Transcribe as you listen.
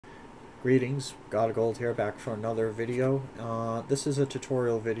Greetings, God of Gold here, back for another video. This is a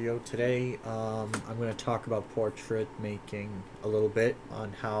tutorial video. Today I'm going to talk about portrait making a little bit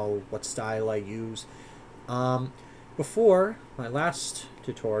on what style I use. Before my last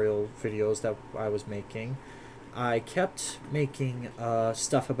tutorial videos that I was making, I kept making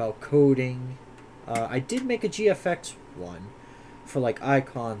stuff about coding. I did make a GFX one for like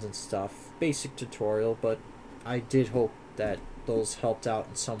icons and stuff, basic tutorial, but I did hope that those helped out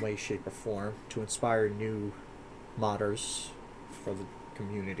in some way, shape, or form to inspire new modders for the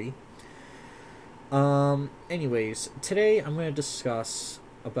community. Anyways, today I'm going to discuss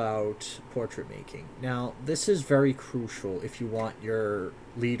about portrait making. Now, this is very crucial if you want your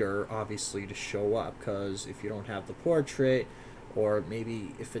leader, obviously, to show up, because if you don't have the portrait, or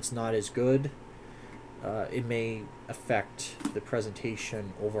maybe if it's not as good, it may affect the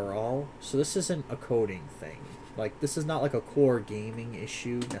presentation overall. So this isn't a coding thing. Like, this is not like a core gaming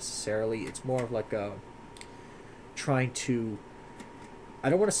issue necessarily. It's more of like a trying to, I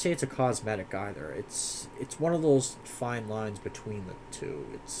don't want to say it's a cosmetic either. It's one of those fine lines between the two.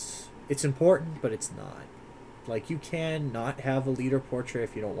 It's important, but it's not. Like, you can not have a leader portrait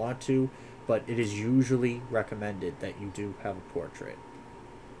if you don't want to, but it is usually recommended that you do have a portrait.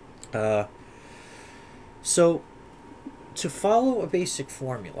 So to follow a basic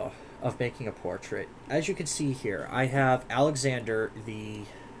formula of making a portrait, as you can see here, I have Alexander the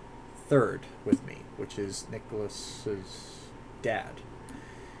Third with me, which is Nicholas's dad.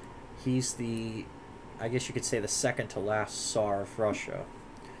 He's the, I guess you could say, the second to last Tsar of Russia.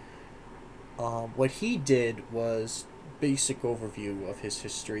 What he did was basic overview of his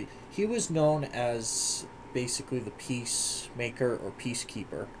history. He was known as basically the peacemaker or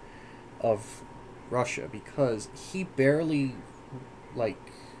peacekeeper of Russia because he barely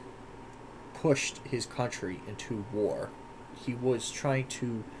pushed his country into war. He was trying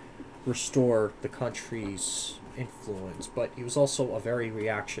to restore the country's influence, but he was also a very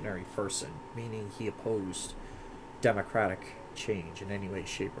reactionary person, meaning he opposed democratic change in any way,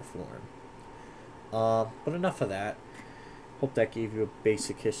 shape, or form. But enough of that. Hope that gave you a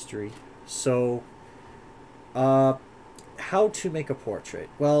basic history. So, how to make a portrait?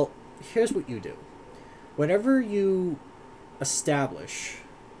 Well, here's what you do. Whenever you establish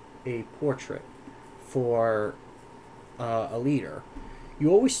a portrait for a leader, you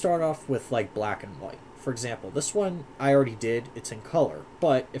always start off with like black and white. For example, this one I already did, it's in color,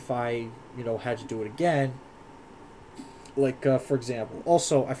 but if I had to do it again, like for example,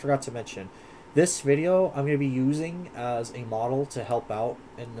 also I forgot to mention, this video I'm going to be using as a model to help out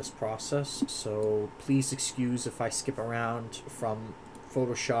in this process, so please excuse if I skip around from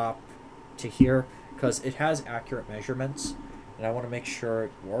Photoshop to here, because it has accurate measurements and I want to make sure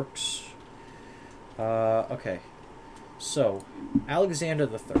it works. Okay, so Alexander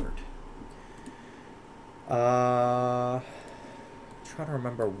the Third. Trying to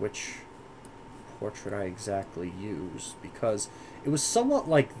remember which portrait I exactly used, because it was somewhat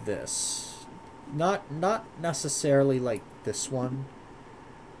like this, not necessarily like this one.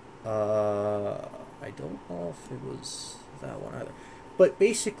 I don't know if it was that one either. But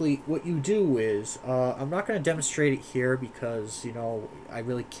basically, what you do is, I'm not going to demonstrate it here because, I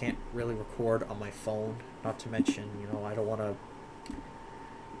really can't really record on my phone. Not to mention, I don't want to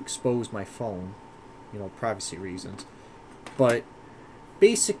expose my phone, privacy reasons. But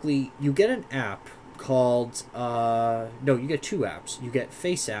basically, you get an app called, no, you get two apps. You get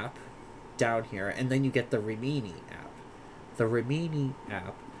Face app down here, and then you get the Rimini app. The Rimini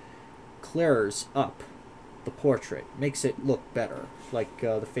app clears up the portrait, makes it look better, like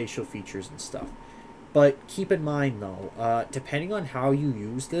the facial features and stuff. But keep in mind though, depending on how you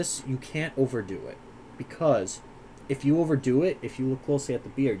use this, you can't overdo it, because if you overdo it, if you look closely at the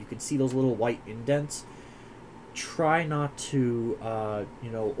beard, you can see those little white indents. Try not to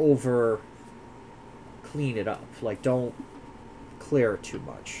over clean it up. Like, don't clear it too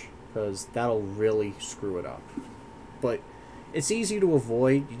much, because that'll really screw it up. But it's easy to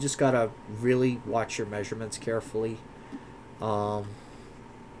avoid. You just gotta really watch your measurements carefully. So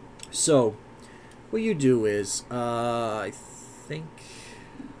what you do is, I think,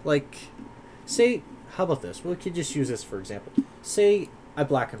 like, say, how about this? We could just use this for example. Say I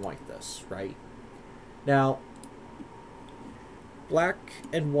black and white this, right? Now, black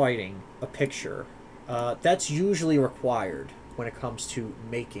and whiting a picture, that's usually required when it comes to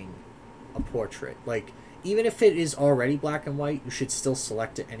making a portrait. Like, even if it is already black and white, you should still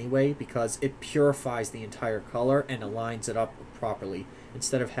select it anyway, because it purifies the entire color and aligns it up properly,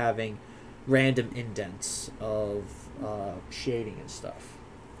 instead of having random indents of shading and stuff.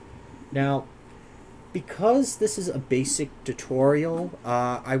 Now, Because this is a basic tutorial,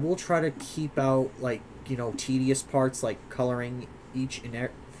 I will try to keep out, like, tedious parts like coloring each and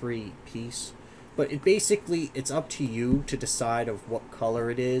every piece. But it's up to you to decide of what color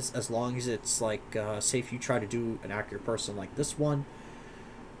it is, as long as it's like, say if you try to do an accurate person like this one,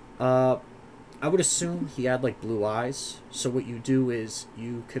 I would assume he had like blue eyes. So what you do is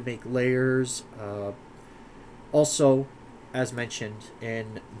you could make layers. Also, as mentioned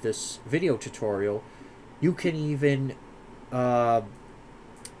in this video tutorial, you can even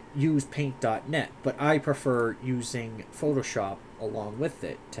use paint.net, but I prefer using Photoshop along with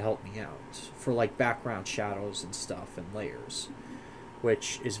it to help me out for like background shadows and stuff and layers,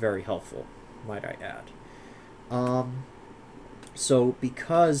 which is very helpful, might I add. So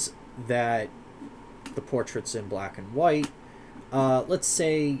because that the portrait's in black and white, let's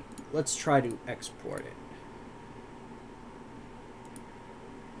try to export it.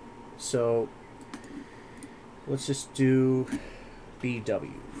 So let's just do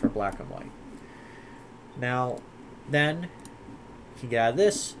BW for black and white. Now, then you can get out of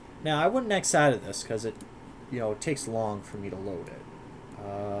this. Now, I wouldn't X out of this because it takes long for me to load it.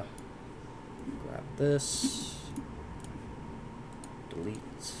 Grab this, delete.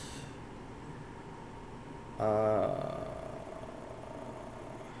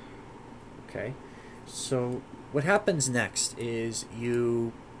 Okay, so what happens next is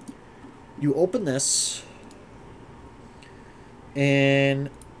you open this in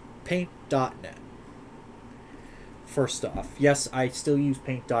paint.net. First off, yes, I still use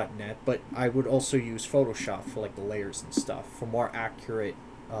paint.net, but I would also use Photoshop for like the layers and stuff for more accurate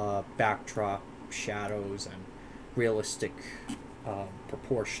backdrop shadows and realistic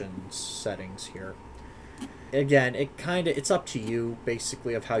proportions settings here. Again, it's up to you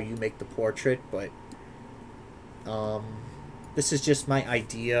basically of how you make the portrait, but this is just my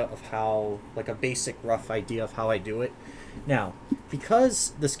idea of how, like a basic rough idea of how I do it. Now,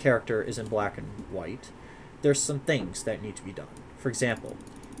 because this character is in black and white, there's some things that need to be done. For example,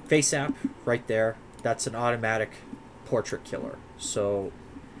 face app right there, that's an automatic portrait killer. So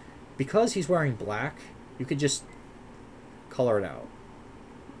because he's wearing black, you could just color it out.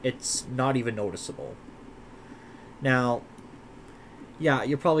 It's not even noticeable. Now, yeah,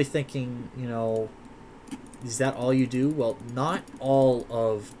 you're probably thinking, is that all you do? Well, not all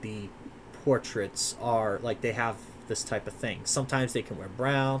of the portraits are like they have this type of thing. Sometimes they can wear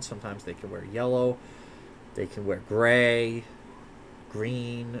brown, sometimes they can wear yellow, they can wear gray,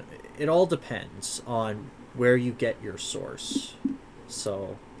 green. It all depends on where you get your source.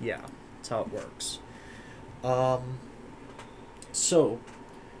 So, yeah, that's how it works. So,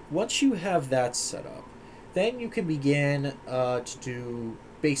 once you have that set up, then you can begin to do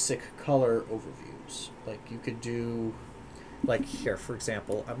basic color overviews. Like you could do, like here, for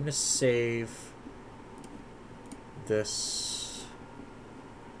example, I'm going to save this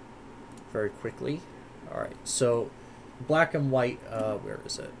very quickly. All right, so black and white, where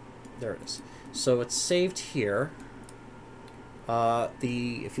is it? There it is. So it's saved here.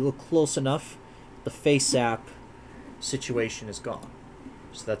 If you look close enough, the face app situation is gone.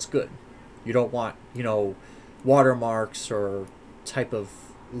 So that's good. You don't want, watermarks or type of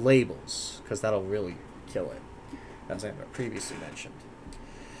labels, because that'll really kill it, as I previously mentioned.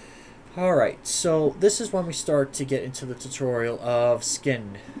 Alright, so this is when we start to get into the tutorial of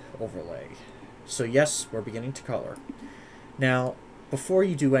skin overlay. So yes, we're beginning to color. Now, before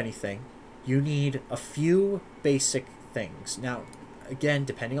you do anything, you need a few basic things. Now, again,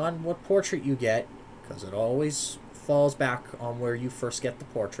 depending on what portrait you get, because it always falls back on where you first get the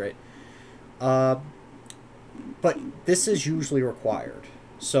portrait, but this is usually required.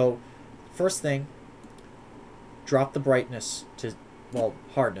 So, first thing, drop the brightness to,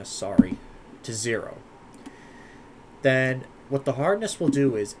 hardness, sorry, to 0. Then, what the hardness will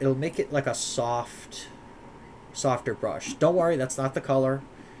do is, it'll make it like a softer brush. Don't worry, that's not the color.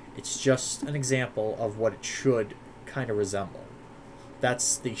 It's just an example of what it should kind of resemble.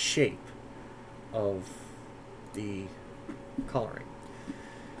 That's the shape of the coloring.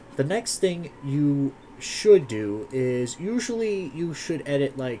 The next thing you should do is, usually you should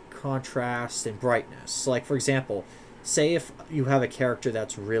edit like contrast and brightness. Like for example, say if you have a character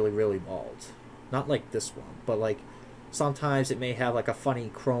that's really, really bald. Not like this one, but like sometimes it may have like a funny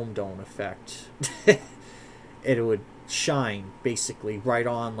chrome dome effect. It would shine basically right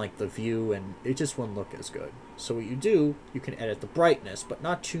on like the view, and it just wouldn't look as good. So what you do, you can edit the brightness, but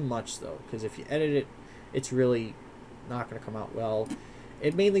not too much though, because if you edit it, it's really not going to come out well.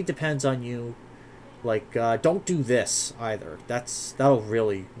 It mainly depends on you. Like, don't do this either. That'll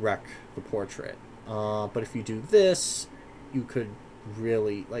really wreck the portrait. But if you do this, you could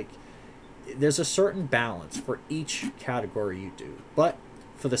really, like, there's a certain balance for each category you do. But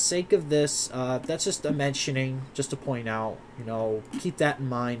for the sake of this, that's just a mentioning, just to point out, you know, keep that in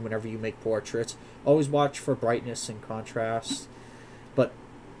mind whenever you make portraits. Always watch for brightness and contrast. But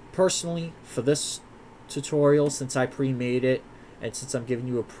personally, for this tutorial, since I pre-made it, and since I'm giving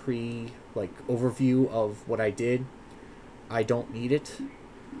you a overview of what I did, I don't need it.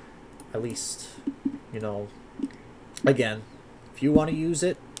 At least, you know, again, if you want to use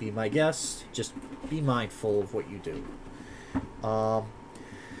it, be my guest. Just be mindful of what you do.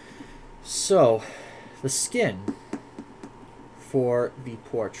 So, the skin for the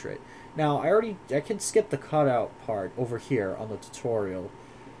portrait. Now, I can skip the cutout part over here on the tutorial.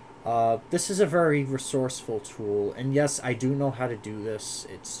 This is a very resourceful tool, and yes, I do know how to do this.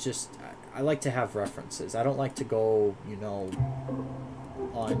 It's just, I like to have references. I don't like to go, you know,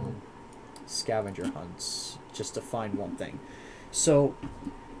 on scavenger hunts just to find one thing. So,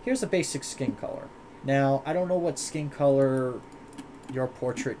 here's a basic skin color. Now, I don't know what skin color your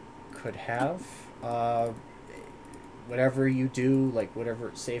portrait could have. Whatever you do, like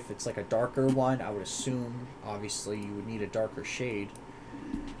whatever, say if it's like a darker one, I would assume, obviously, you would need a darker shade.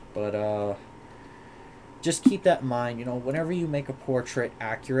 But just keep that in mind. You know, whenever you make a portrait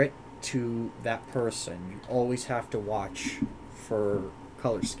accurate to that person, you always have to watch for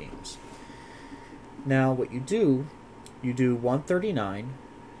color schemes. Now, what you do 139,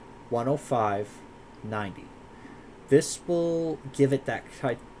 105, 90. This will give it that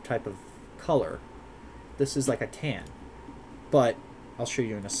type of color. This is like a tan, but I'll show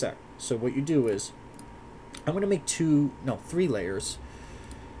you in a sec. So what you do is, I'm going to make 3 layers,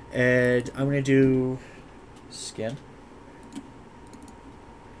 and I'm going to do skin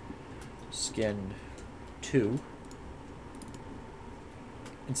 2,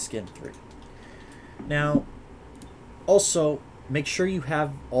 and skin 3. Now, also, make sure you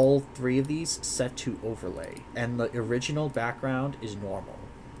have all 3 of these set to overlay, and the original background is normal.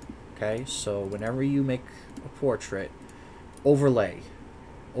 Okay, so whenever you make a portrait, overlay.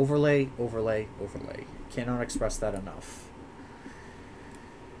 Cannot express that enough.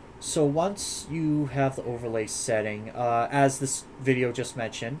 So once you have the overlay setting, as this video just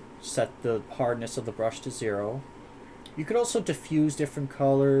mentioned, set the hardness of the brush to 0. You could also diffuse different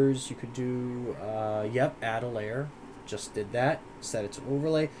colors. You could do, add a layer. Just did that. Set it to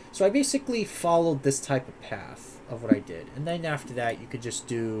overlay. So I basically followed this type of path of what I did. And then after that, you could just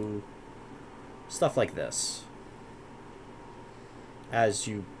do stuff like this, as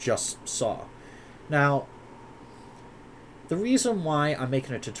you just saw. Now, the reason why I'm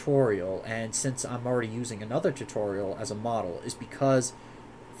making a tutorial, and since I'm already using another tutorial as a model, is because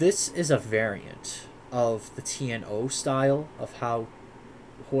this is a variant of the TNO style of how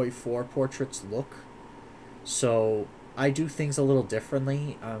Hoi4 portraits look. So I do things a little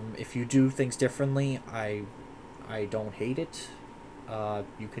differently. If you do things differently, I don't hate it.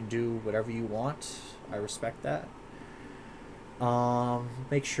 You can do whatever you want. I respect that.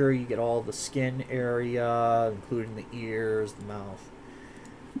 Make sure you get all the skin area, including the ears, the mouth.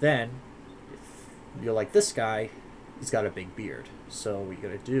 Then, if you're like this guy, he's got a big beard. So what you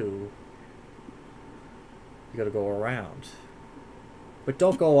gotta do, you gotta go around. But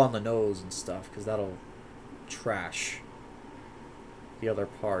don't go on the nose and stuff, because that'll trash the other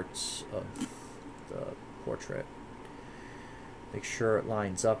parts of the portrait. Make sure it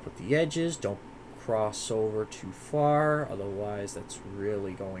lines up with the edges. Don't cross over too far, otherwise that's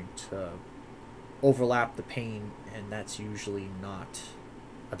really going to overlap the paint, and that's usually not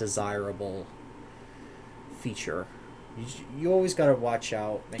a desirable feature. You always got to watch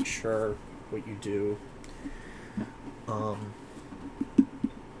out, make sure what you do.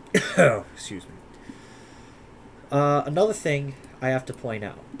 Excuse me. Another thing I have to point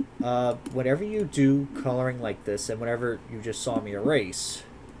out, whenever you do coloring like this, and whenever you just saw me erase,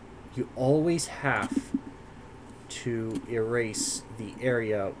 you always have to erase the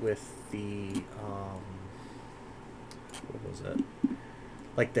area with the, what was it?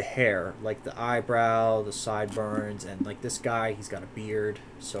 Like the hair, like the eyebrow, the sideburns, and like this guy, he's got a beard,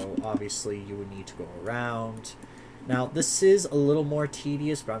 so obviously you would need to go around. Now, this is a little more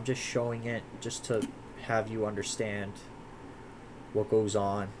tedious, but I'm just showing it just to have you understand what goes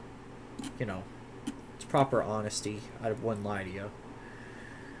on. You know, it's proper honesty. I wouldn't lie to you.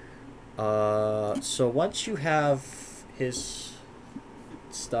 So once you have his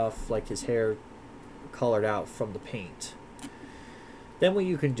stuff, like his hair colored out from the paint, then what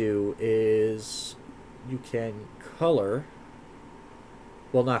you can do is you can color,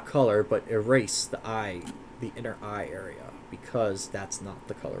 well, not color, but erase the eye, the inner eye area, because that's not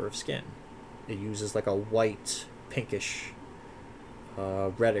the color of skin. It uses like a white, pinkish,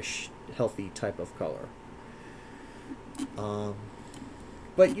 reddish healthy type of color.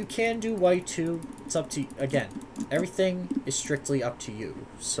 But you can do white too. It's up to, again, everything is strictly up to you.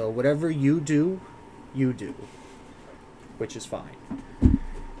 So whatever you do, which is fine.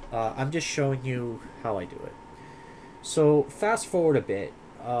 I'm just showing you how I do it. So fast forward a bit.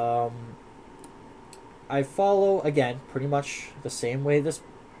 I follow, again, pretty much the same way this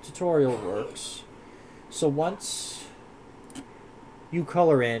tutorial works. So once you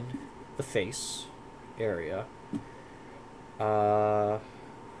color in the face area,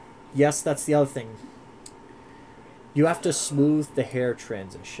 yes, that's the other thing. You have to smooth the hair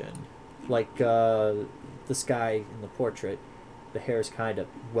transition. Like this guy in the portrait, the hair is kind of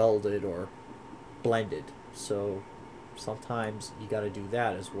welded or blended. So sometimes you got to do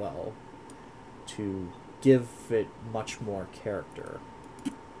that as well to give it much more character.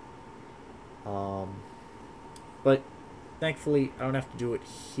 But thankfully I don't have to do it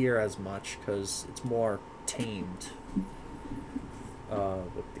here as much because it's more tamed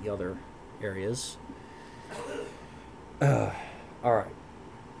with the other areas. Alright.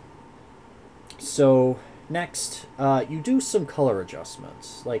 So next, you do some color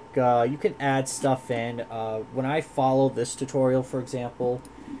adjustments. Like you can add stuff in. When I follow this tutorial, for example,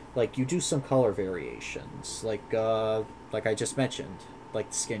 like you do some color variations. Like I just mentioned,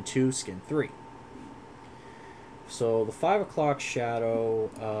 like skin 2, skin 3. So the 5 o'clock shadow,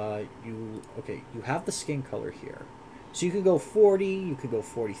 you have the skin color here. So you can go 40, you could go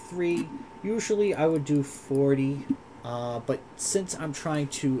 43. Usually I would do 40, but since I'm trying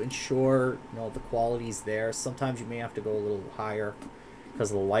to ensure the quality's there, sometimes you may have to go a little higher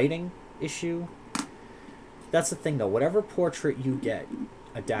because of the lighting issue. That's the thing though, whatever portrait you get,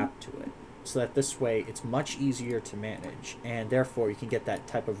 adapt to it. So that this way it's much easier to manage, and therefore you can get that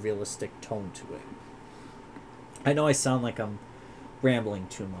type of realistic tone to it. I know I sound like I'm rambling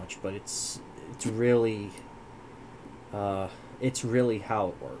too much, but it's really how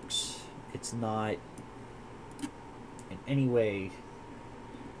it works. It's not in any way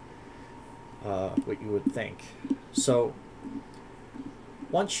what you would think. So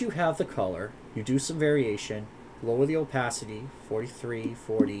once you have the color, you do some variation, lower the opacity, 43,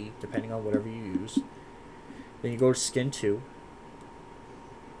 40, depending on whatever you use. Then you go to skin 2,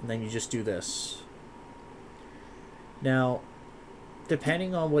 and then you just do this. Now,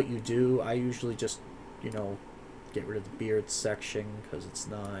 depending on what you do, I usually just, get rid of the beard section because it's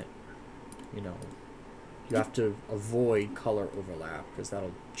not, you have to avoid color overlap because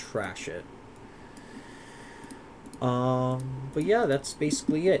that'll trash it. But yeah, that's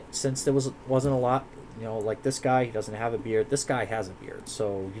basically it. Since there wasn't a lot, like this guy, he doesn't have a beard. This guy has a beard,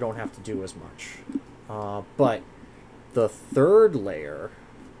 so you don't have to do as much. But the third layer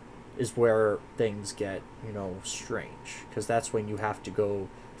is where things get, strange, because that's when you have to go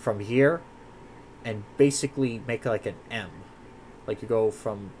from here and basically make like an M. Like you go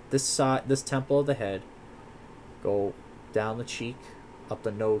from this side, this temple of the head, go down the cheek, up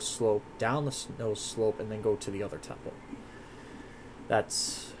the nose slope, down the nose slope, and then go to the other temple.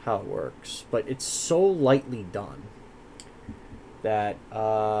 That's how it works. But it's so lightly done that,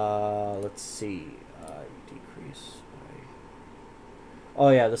 let's see, decrease. Oh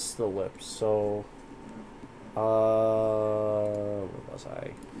yeah, this is the lips. So, where was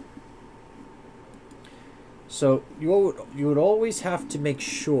I? So you would always have to make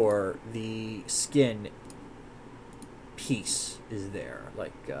sure the skin piece is there.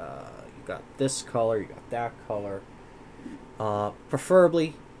 Like you got this color, you got that color.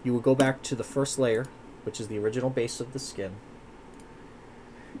 Preferably, you would go back to the first layer, which is the original base of the skin.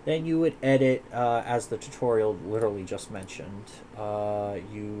 Then you would edit, as the tutorial literally just mentioned.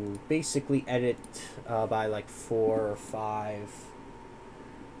 You basically edit by like 4 or 5.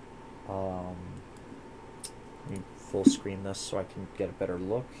 Let me full screen this so I can get a better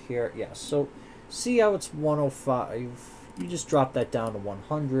look here. Yeah, so see how it's 105. You just drop that down to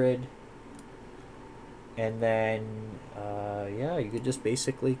 100. And then, yeah, you could just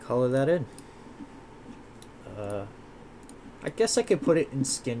basically color that in. I guess I could put it in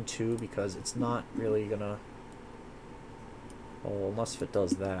skin 2 because it's not really gonna... Oh, unless if it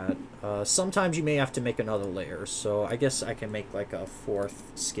does that. Sometimes you may have to make another layer, so I guess I can make like a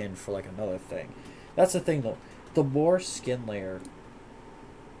 4th skin for like another thing. That's the thing though. The more skin layer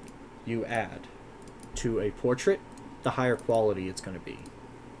you add to a portrait, the higher quality it's going to be.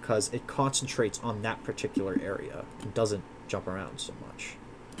 Because it concentrates on that particular area. It doesn't jump around so much.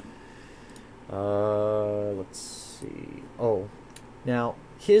 Let's see. Oh, now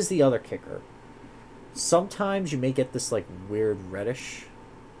here's the other kicker. Sometimes you may get this like weird reddish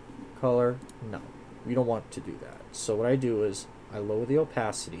color. No, you don't want to do that. So what I do is I lower the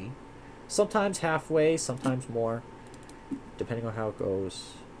opacity. Sometimes halfway, sometimes more, depending on how it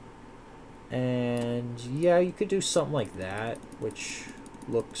goes. And yeah, you could do something like that, which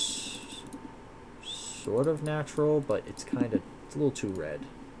looks sort of natural, but it's a little too red.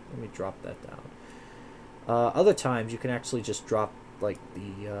 Let me drop that down. Other times you can actually just drop like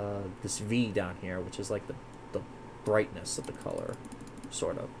the this V down here, which is like the brightness of the color,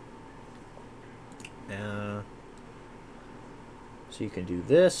 sort of. So you can do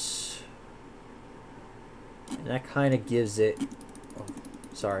this, and that kind of gives it. Oh,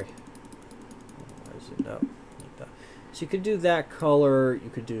 sorry. Why is it no? Like that. So you could do that color. You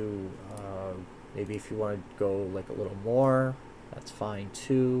could do maybe if you want to go like a little more, that's fine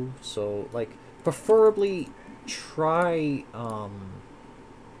too. So like preferably try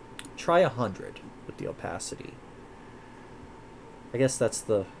 100 with the opacity. I guess that's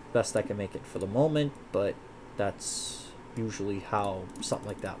the best I can make it for the moment, but that's usually how something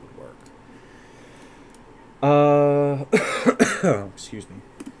like that would work. Excuse me.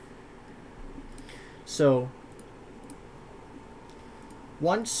 So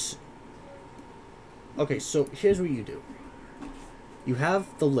okay, so here's what you do. You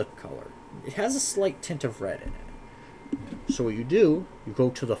have the lip color. It has a slight tint of red in it. So what you do, you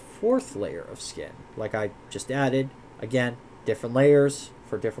go to the 4th layer of skin, like I just added. Again, different layers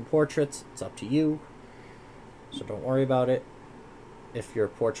for different portraits. It's up to you. So don't worry about it. If your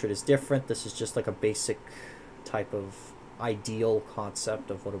portrait is different, this is just like a basic type of ideal concept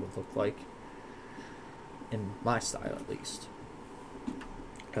of what it would look like. In my style, at least.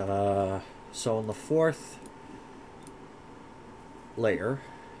 So in the 4th layer,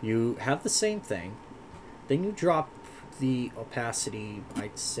 you have the same thing. Then you drop the opacity,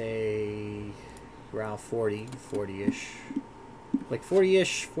 I'd say around 40-ish. Like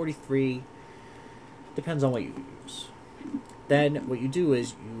 40-ish, 43. Depends on what you use. Then what you do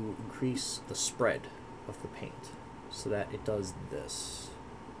is you increase the spread of the paint so that it does this.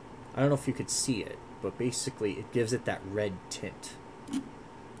 I don't know if you could see it, but basically it gives it that red tint.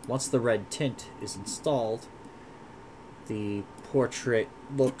 Once the red tint is installed, the portrait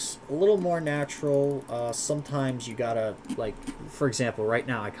looks a little more natural. Sometimes you gotta, like, for example, right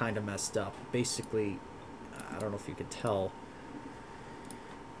now I kind of messed up. Basically, I don't know if you could tell.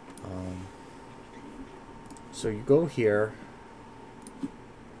 So you go here.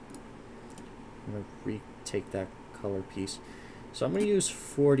 I'm going to retake that color piece. So I'm going to use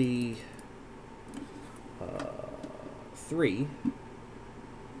 43.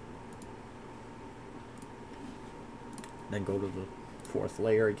 Then go to the 4th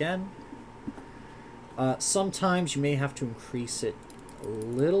layer again. Sometimes you may have to increase it a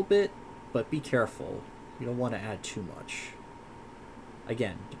little bit, but be careful. You don't want to add too much.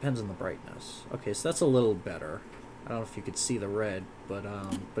 Again, depends on the brightness. Okay, so that's a little better. I don't know if you could see the red, but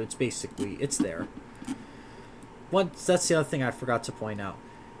it's basically, it's there. That's the other thing I forgot to point out.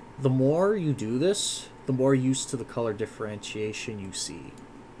 The more you do this, the more used to the color differentiation you see.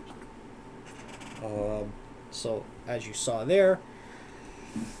 So, as you saw there,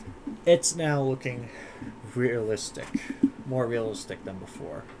 it's now looking realistic. More realistic than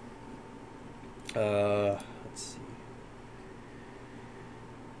before. Let's see.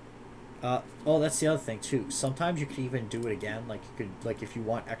 Oh, that's the other thing too. Sometimes you could even do it again. Like you could, like if you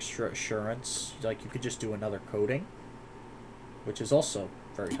want extra assurance, like you could just do another coating, which is also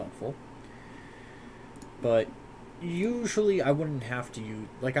very helpful. But usually I wouldn't have to use,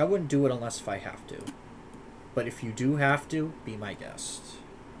 like I wouldn't do it unless if I have to. But if you do have to, be my guest.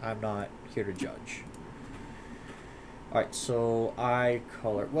 I'm not here to judge. Alright, so eye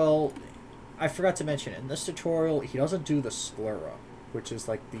color. Well, I forgot to mention, in this tutorial, he doesn't do the sclera, which is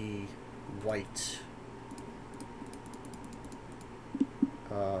like the white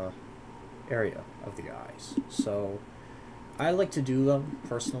area of the eyes. So I like to do them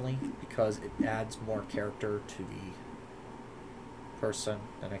personally because it adds more character to the person,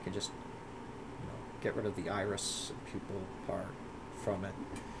 and I can just get rid of the iris and pupil part from it.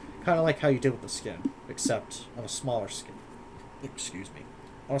 Kind of like how you did with the skin, except on a smaller scale. Excuse me.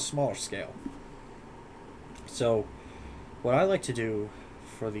 On a smaller scale. So, what I like to do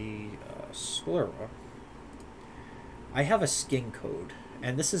for the sclera, I have a skin code,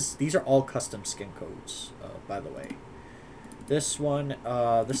 and these are all custom skin codes, by the way. This one,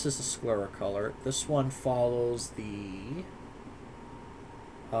 this is the sclera color. This one follows the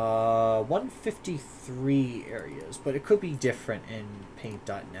 153 areas, but it could be different in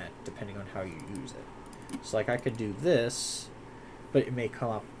paint.net depending on how you use it. So like I could do this, but it may come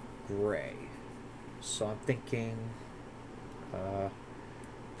up gray. So I'm thinking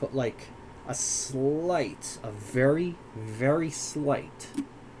put like a very, very slight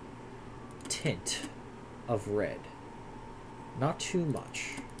tint of red. Not too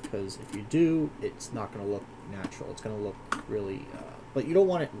much, because if you do, it's not going to look natural. It's going to look really... but you don't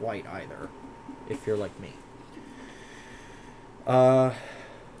want it white either, if you're like me.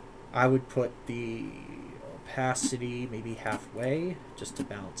 I would put the opacity maybe halfway, just to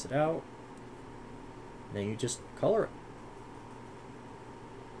balance it out. Then you just color it.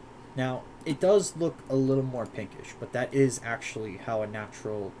 Now, it does look a little more pinkish, but that is actually how a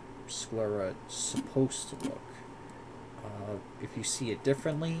natural sclera is supposed to look. If you see it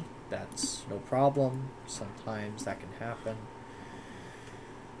differently, that's no problem. Sometimes that can happen.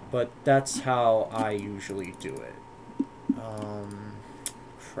 But that's how I usually do it.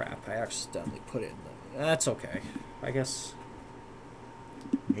 Crap, I accidentally put it in the... That's okay. I guess...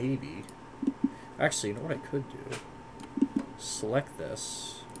 Maybe. Actually, you know what I could do? Select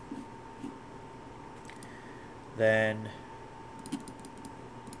this. Then...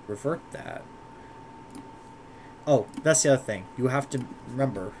 revert that. Oh, that's the other thing. You have to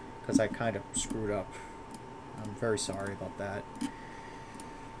remember, because I kind of screwed up. I'm very sorry about that.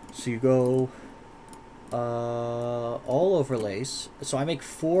 So you go... all overlays. So I make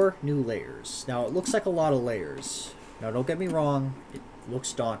 4 new layers. Now, it looks like a lot of layers. Now, don't get me wrong. It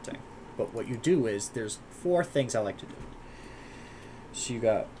looks daunting. But what you do is, there's 4 things I like to do. So you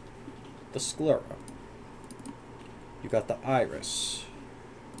got the sclera. You got the iris.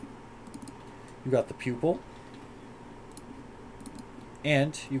 You got the pupil.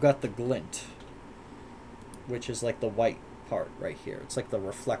 And you got the glint, which is like the white part right here. It's like the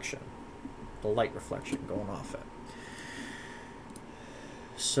reflection, the light reflection going off it.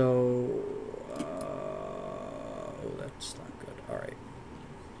 So, oh, that's not good. All right.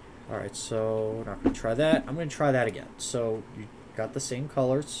 All right, so we're not going to try that. I'm going to try that again. So you got the same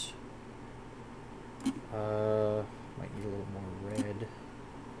colors. Might need a little more red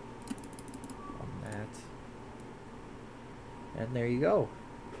on that. And there you go.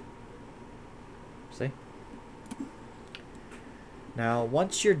 See? Now,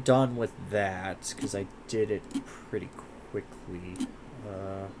 once you're done with that, because I did it pretty quickly,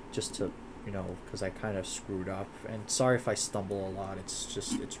 just to, you know, because I kind of screwed up. And sorry if I stumble a lot. It's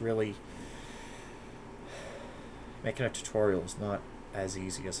just, it's really... Making a tutorial is not as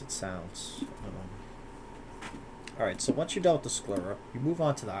easy as it sounds. Alright, so once you're done with the sclera, you move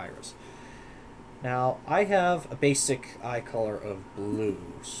on to the iris. Now, I have a basic eye color of blue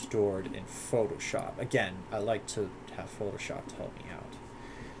stored in Photoshop. Again, I like to have Photoshop to help me out.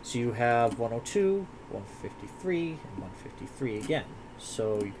 So you have 102, 153, and 153 again.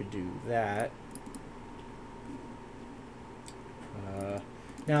 So you could do that.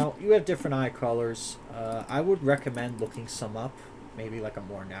 Now, you have different eye colors. I would recommend looking some up, maybe like a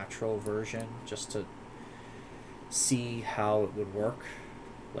more natural version, just to see how it would work.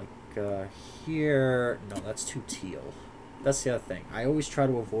 Like here, no, that's too teal. That's the other thing. I always try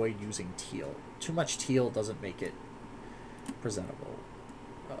to avoid using teal. Too much teal doesn't make it presentable.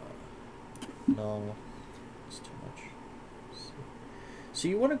 No, it's too much. So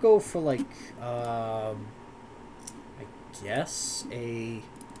you want to go for like, I guess a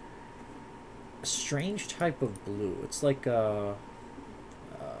strange type of blue. It's like a.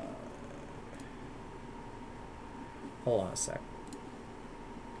 Hold on a sec.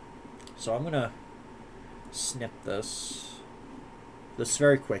 So I'm gonna snip this. This is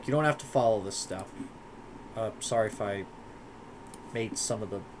very quick. You don't have to follow this stuff. Sorry if I made some of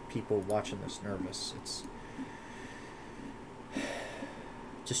the people watching this nervous. It's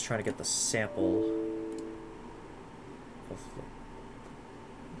just trying to get the sample of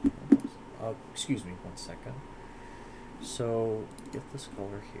the... excuse me 1 second. So get this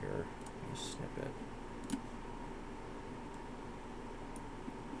color here. You snip it.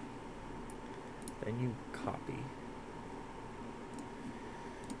 Then you copy.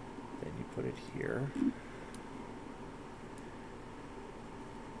 Then you put it here.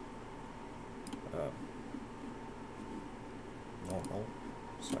 Normal,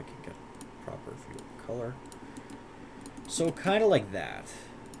 so I can get proper view of color. So kind of like that.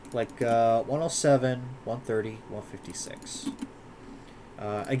 Like 107, 130, 156.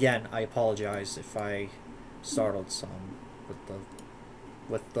 Again, I apologize if I startled some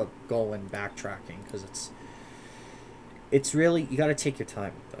with the going backtracking, because it's really, you got to take your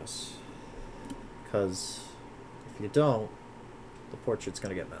time with this, because if you don't, the portrait's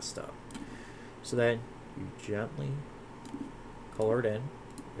going to get messed up. So then you gently color it in.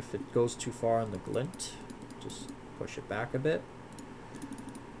 If it goes too far on the glint, just push it back a bit.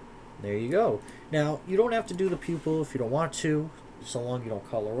 There you go. Now, you don't have to do the pupil if you don't want to, so long you don't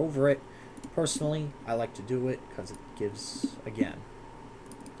color over it. Personally, I like to do it because it gives, again,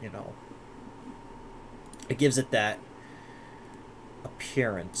 you know, It gives it that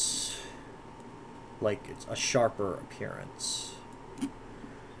appearance, like it's a sharper appearance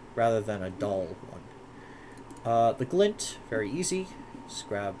rather than a dull one. The glint, very easy. Just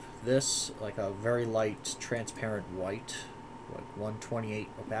grab this, like a very light transparent white, like 128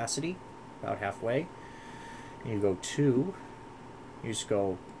 opacity, about halfway. And you go 2, you just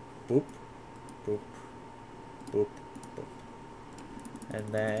go boop, boop, boop, boop. And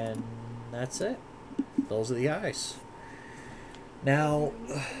then that's it. Those are the eyes. Now,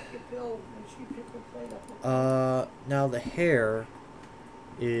 now the hair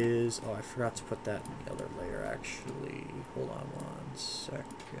is... Oh, I forgot to put that in the other layer, actually. Hold on 1 second.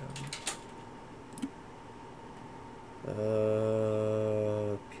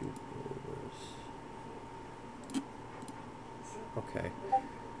 Pupils. Okay.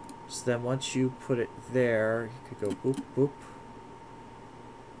 So then once you put it there, you could go boop, boop,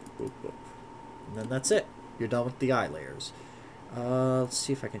 boop, boop. And then that's it. You're done with the eye layers. Let's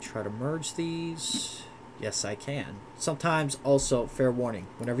see if I can try to merge these. Yes, I can. Sometimes, also, fair warning,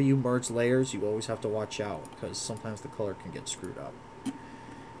 whenever you merge layers, you always have to watch out, because sometimes the color can get screwed up.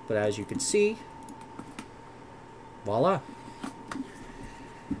 But as you can see, voila.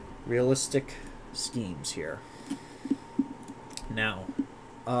 Realistic schemes here. Now,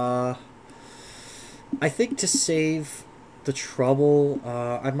 I think to save the trouble,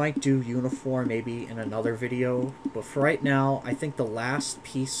 I might do uniform maybe in another video, but for right now, I think the last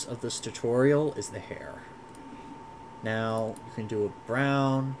piece of this tutorial is the hair. Now, you can do a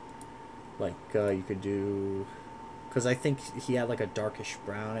brown, like you could do, because I think he had like a darkish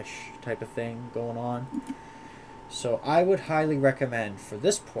brownish type of thing going on. So I would highly recommend for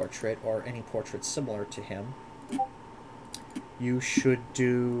this portrait, or any portrait similar to him, you should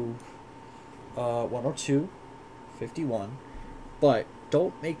do 102, 51, but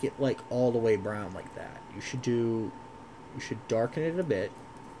don't make it like all the way brown like that. You should darken it a bit,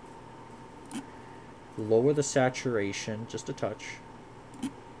 lower the saturation just a touch,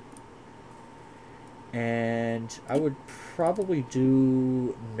 and I would probably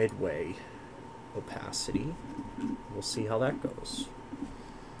do midway opacity. We'll see how that goes.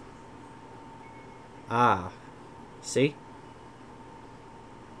 Ah, see?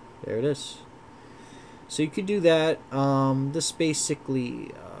 There it is. So you could do that. This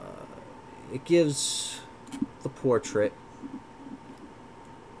basically, it gives the portrait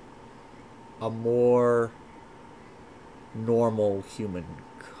a more normal human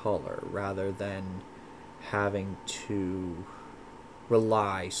color rather than having to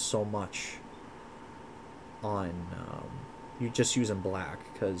rely so much on you just using black,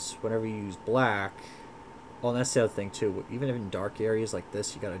 because whenever you use black, well, and that's the other thing too, even in dark areas like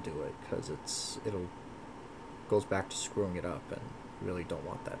this, you got to do it because it'll goes back to screwing it up, and you really don't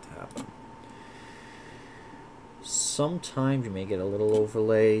want that to happen. Sometimes you may get a little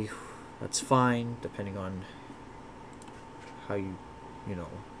overlay. That's fine, depending on how you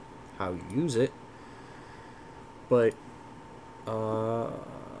how you use it. But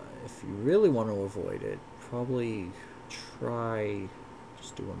if you really want to avoid it, probably try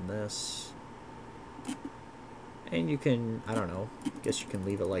just doing this. And you can, I don't know, guess you can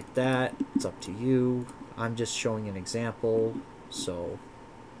leave it like that. It's up to you. I'm just showing an example, so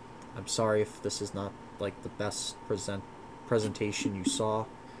I'm sorry if this is not like the best presentation you saw.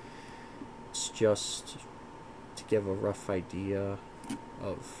 It's just to give a rough idea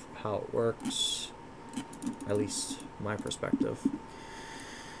of how it works, at least my perspective.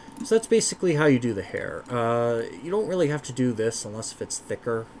 So that's basically how you do the hair. You don't really have to do this unless if it's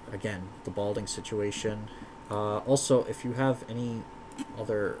thicker. Again, the balding situation. Also, if you have any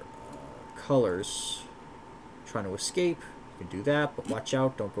other colors trying to escape, you can do that, but watch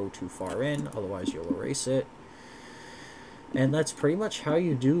out, don't go too far in, otherwise you'll erase it. And that's pretty much how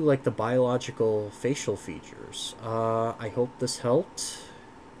you do like the biological facial features. I hope this helped.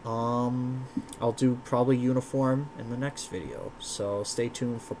 I'll do probably uniform in the next video, so stay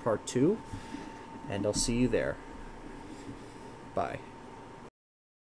tuned for part 2, and I'll see you there. Bye.